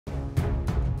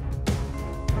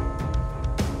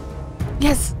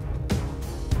Yes.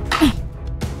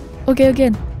 Okay,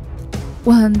 again.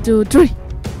 1, 2, 3.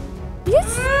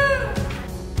 Yes.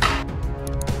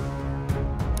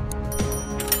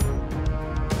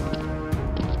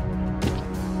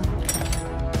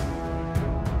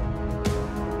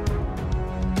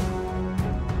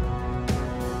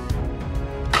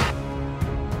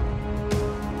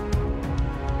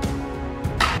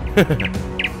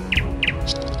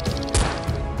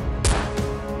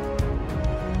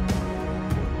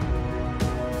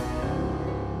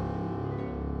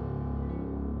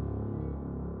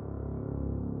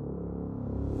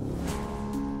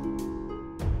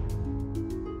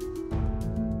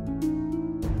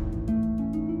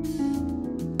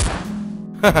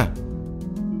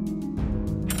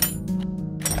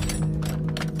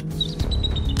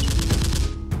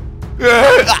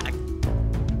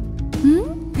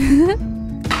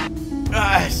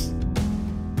 Yes.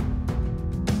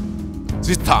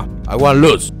 This time, I want to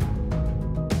lose.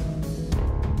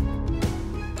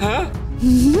 Huh?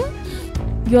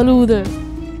 You're a loser.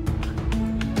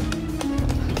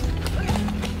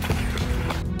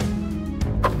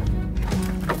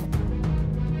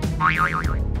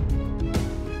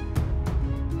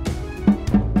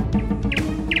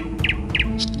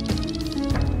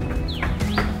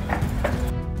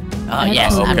 Oh,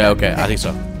 yes. Okay, I think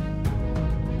so.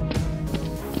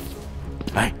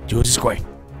 Hey, use this way.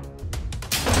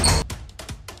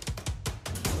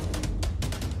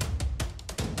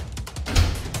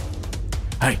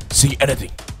 Hey, see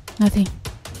anything? Nothing.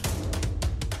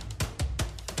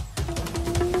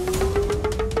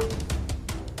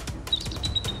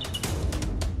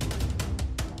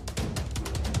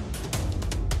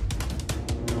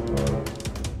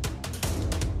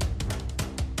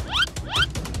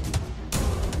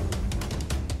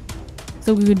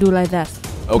 So we will do like that.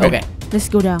 Okay. Let's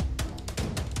go down.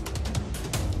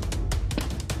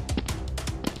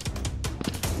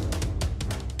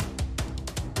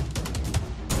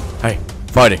 Hey,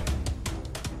 fighting.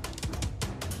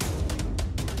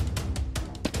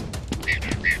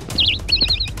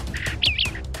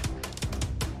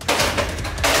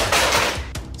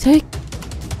 Take.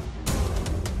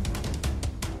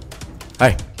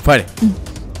 Hey, fighting.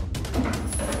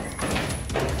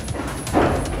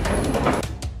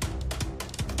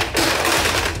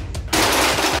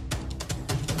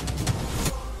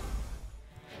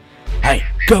 Hey,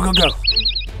 go.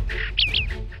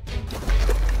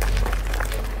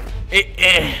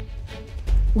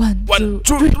 1, 1, 2,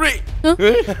 2, 3.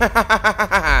 3.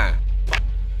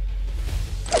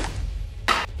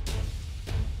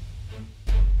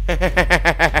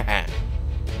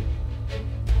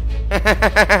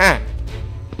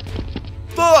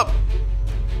 Stop!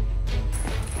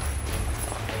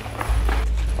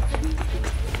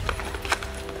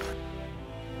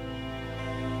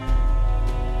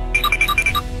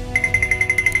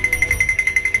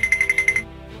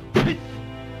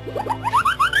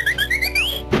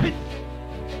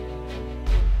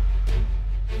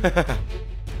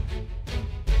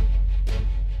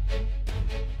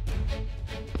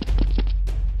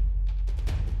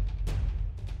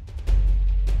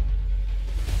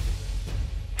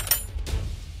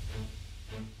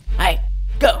 Hey,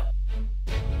 go.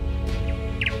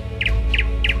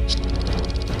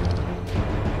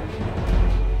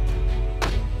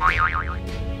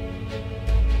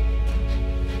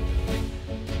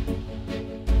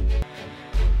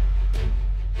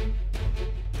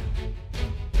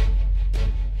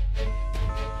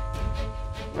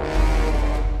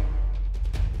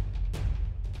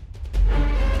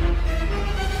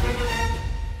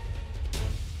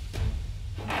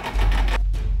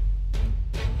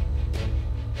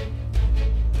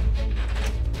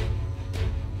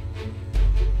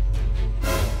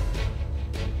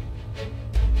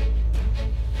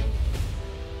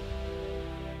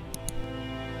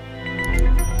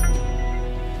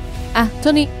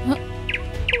 Tony. Huh?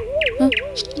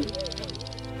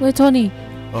 Where's Tony?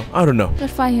 Oh, I don't know.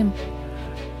 Let's find him.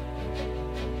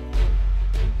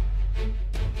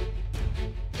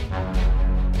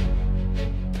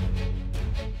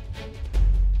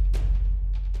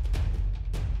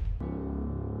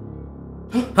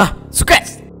 Scratch.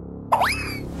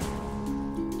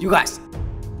 You guys.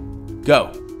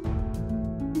 Go.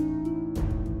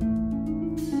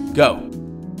 Go.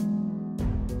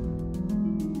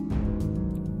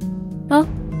 Huh?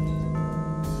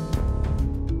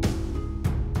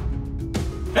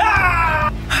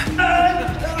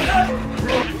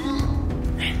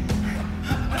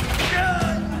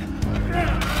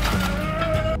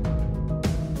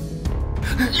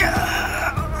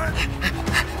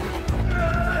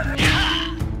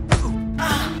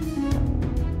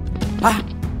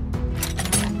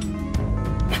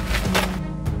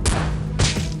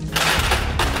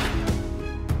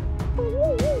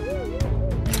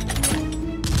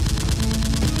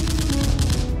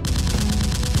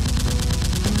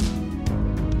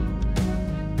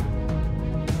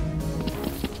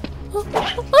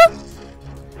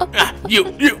 You.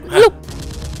 Look.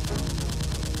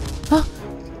 Hả?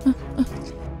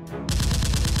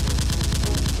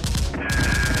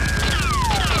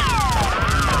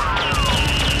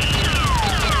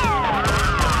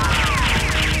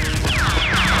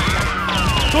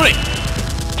 Tony.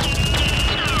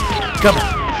 Come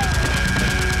on.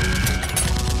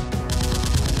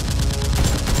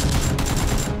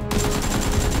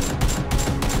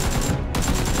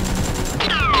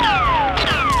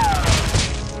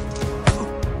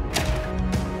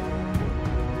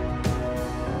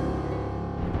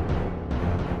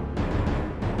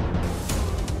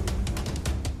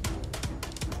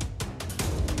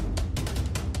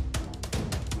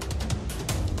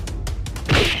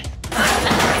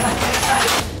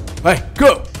 Hey,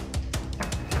 go!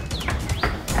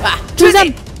 Truy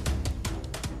dần.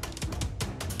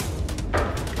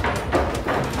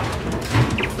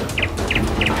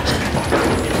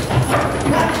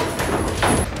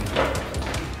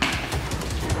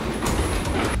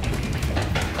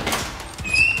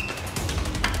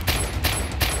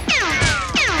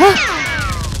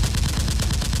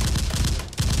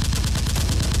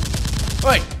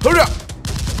 Hey, hurry up!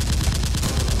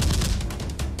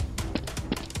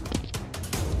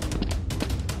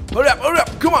 Hurry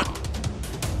up, come on!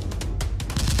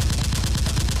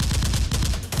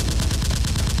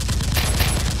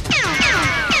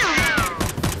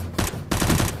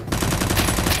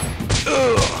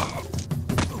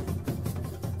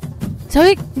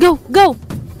 Sao Go, go.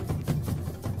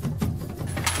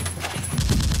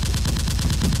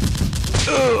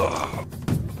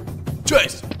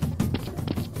 Chase!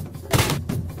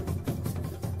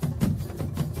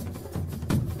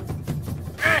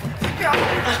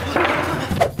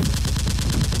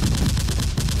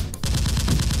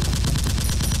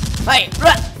 Hey,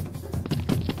 run!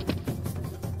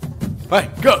 Hey,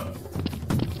 go!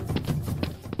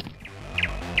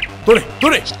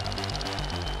 Tony!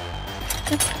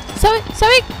 Sao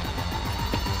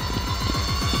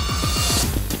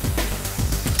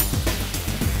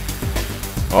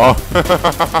Oh,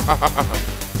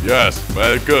 yes,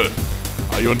 very good.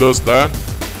 You understand?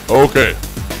 Okay,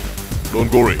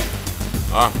 don't worry.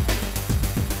 Ah,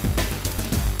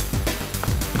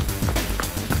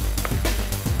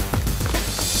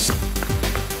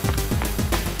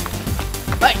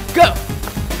 Hey, go!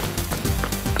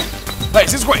 Hey,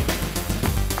 this way!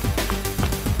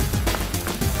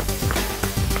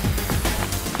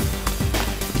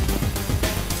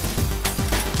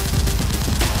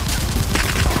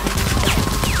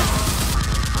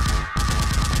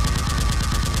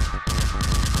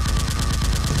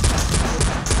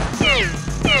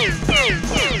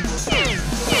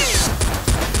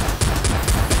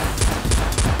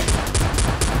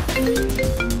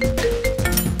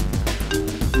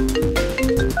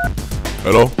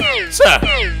 hello? Sir,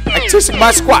 I'm chasing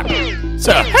my squad.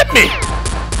 Sir, help me!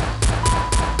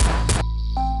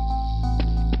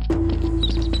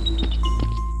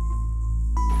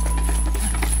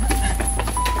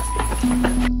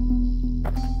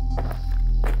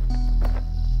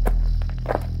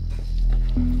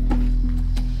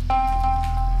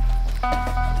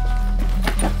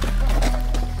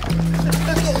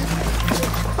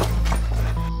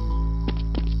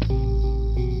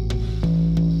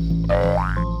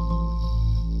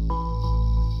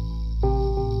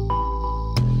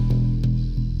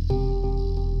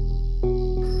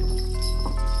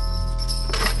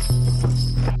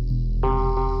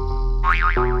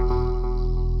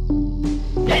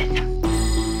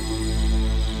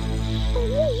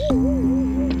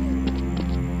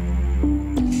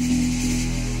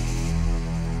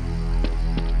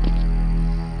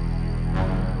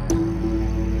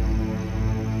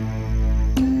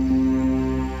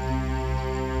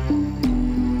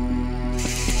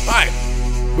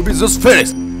 Maybe just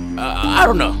finished. I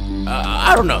don't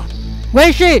know. Where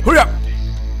is she? Hurry up!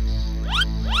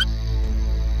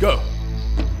 Go.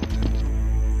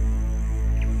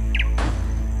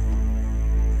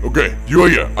 Okay, you are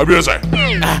here. I'll be inside.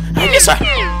 Yes, sir.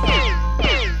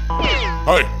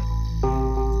 Hi.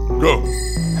 Go.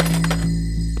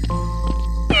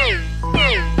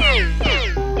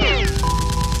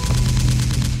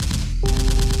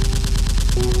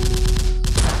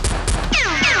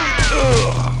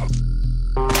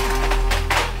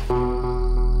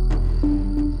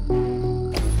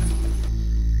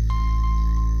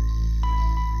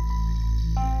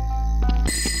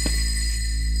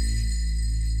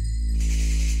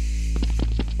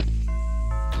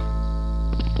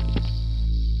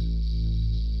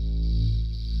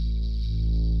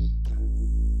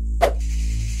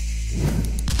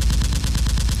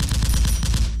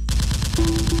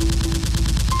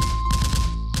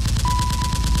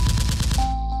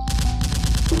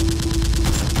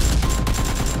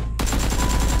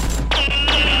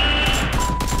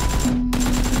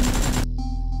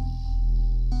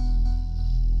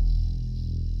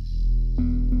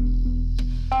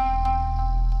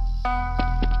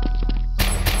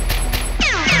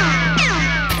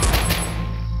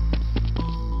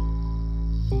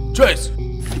 Chase.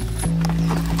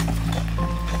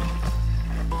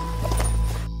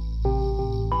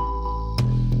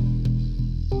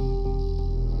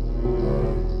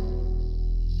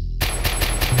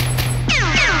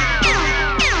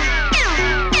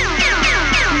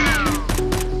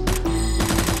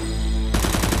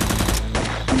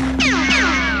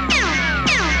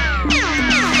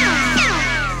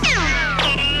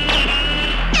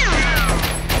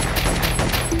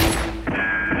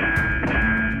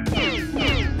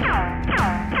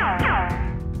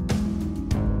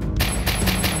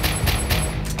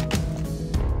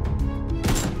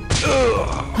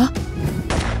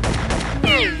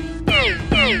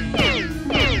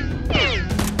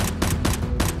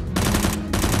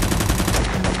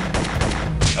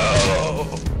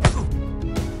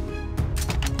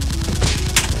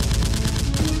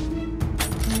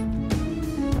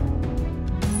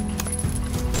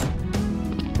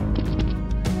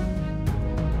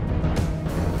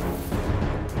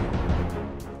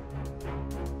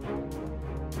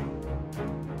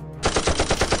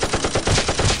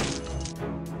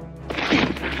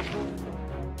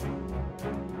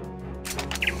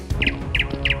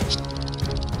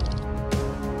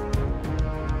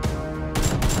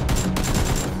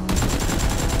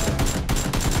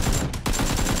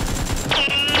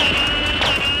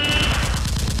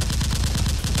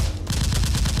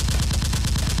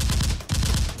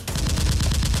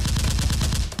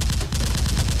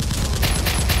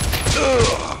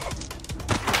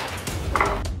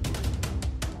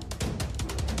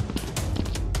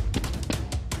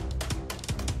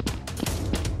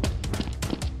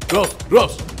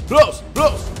 Rose.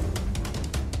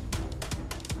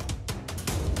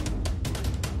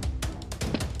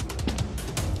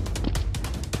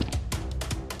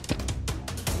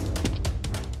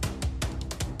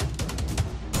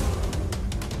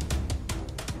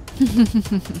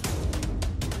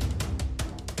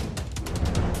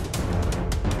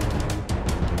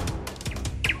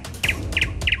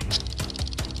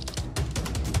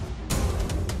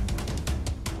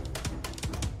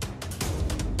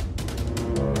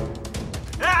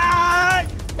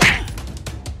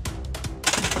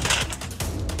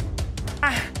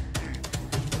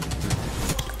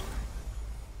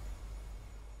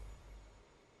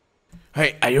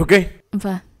 Hey, are you okay? I'm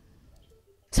fine.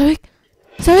 Sorry.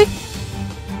 Sorry.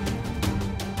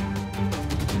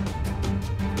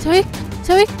 Sorry.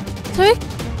 Sorry. Sorry.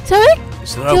 Sorry.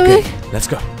 It's not okay. Let's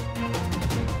go.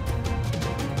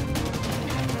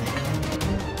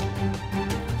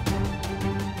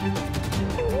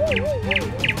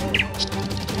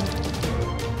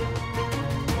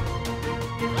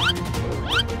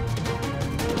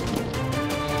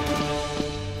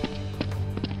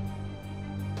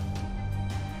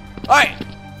 Hey!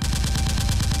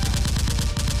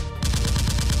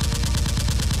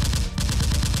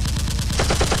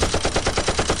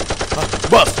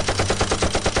 Boss!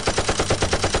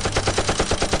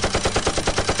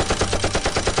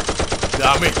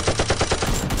 Damn it!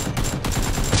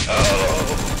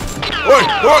 Oi!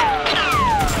 Oi!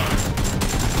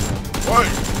 Oi!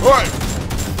 Oi!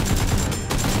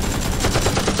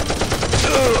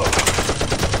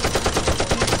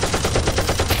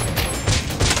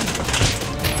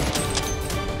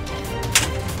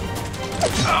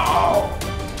 Ow!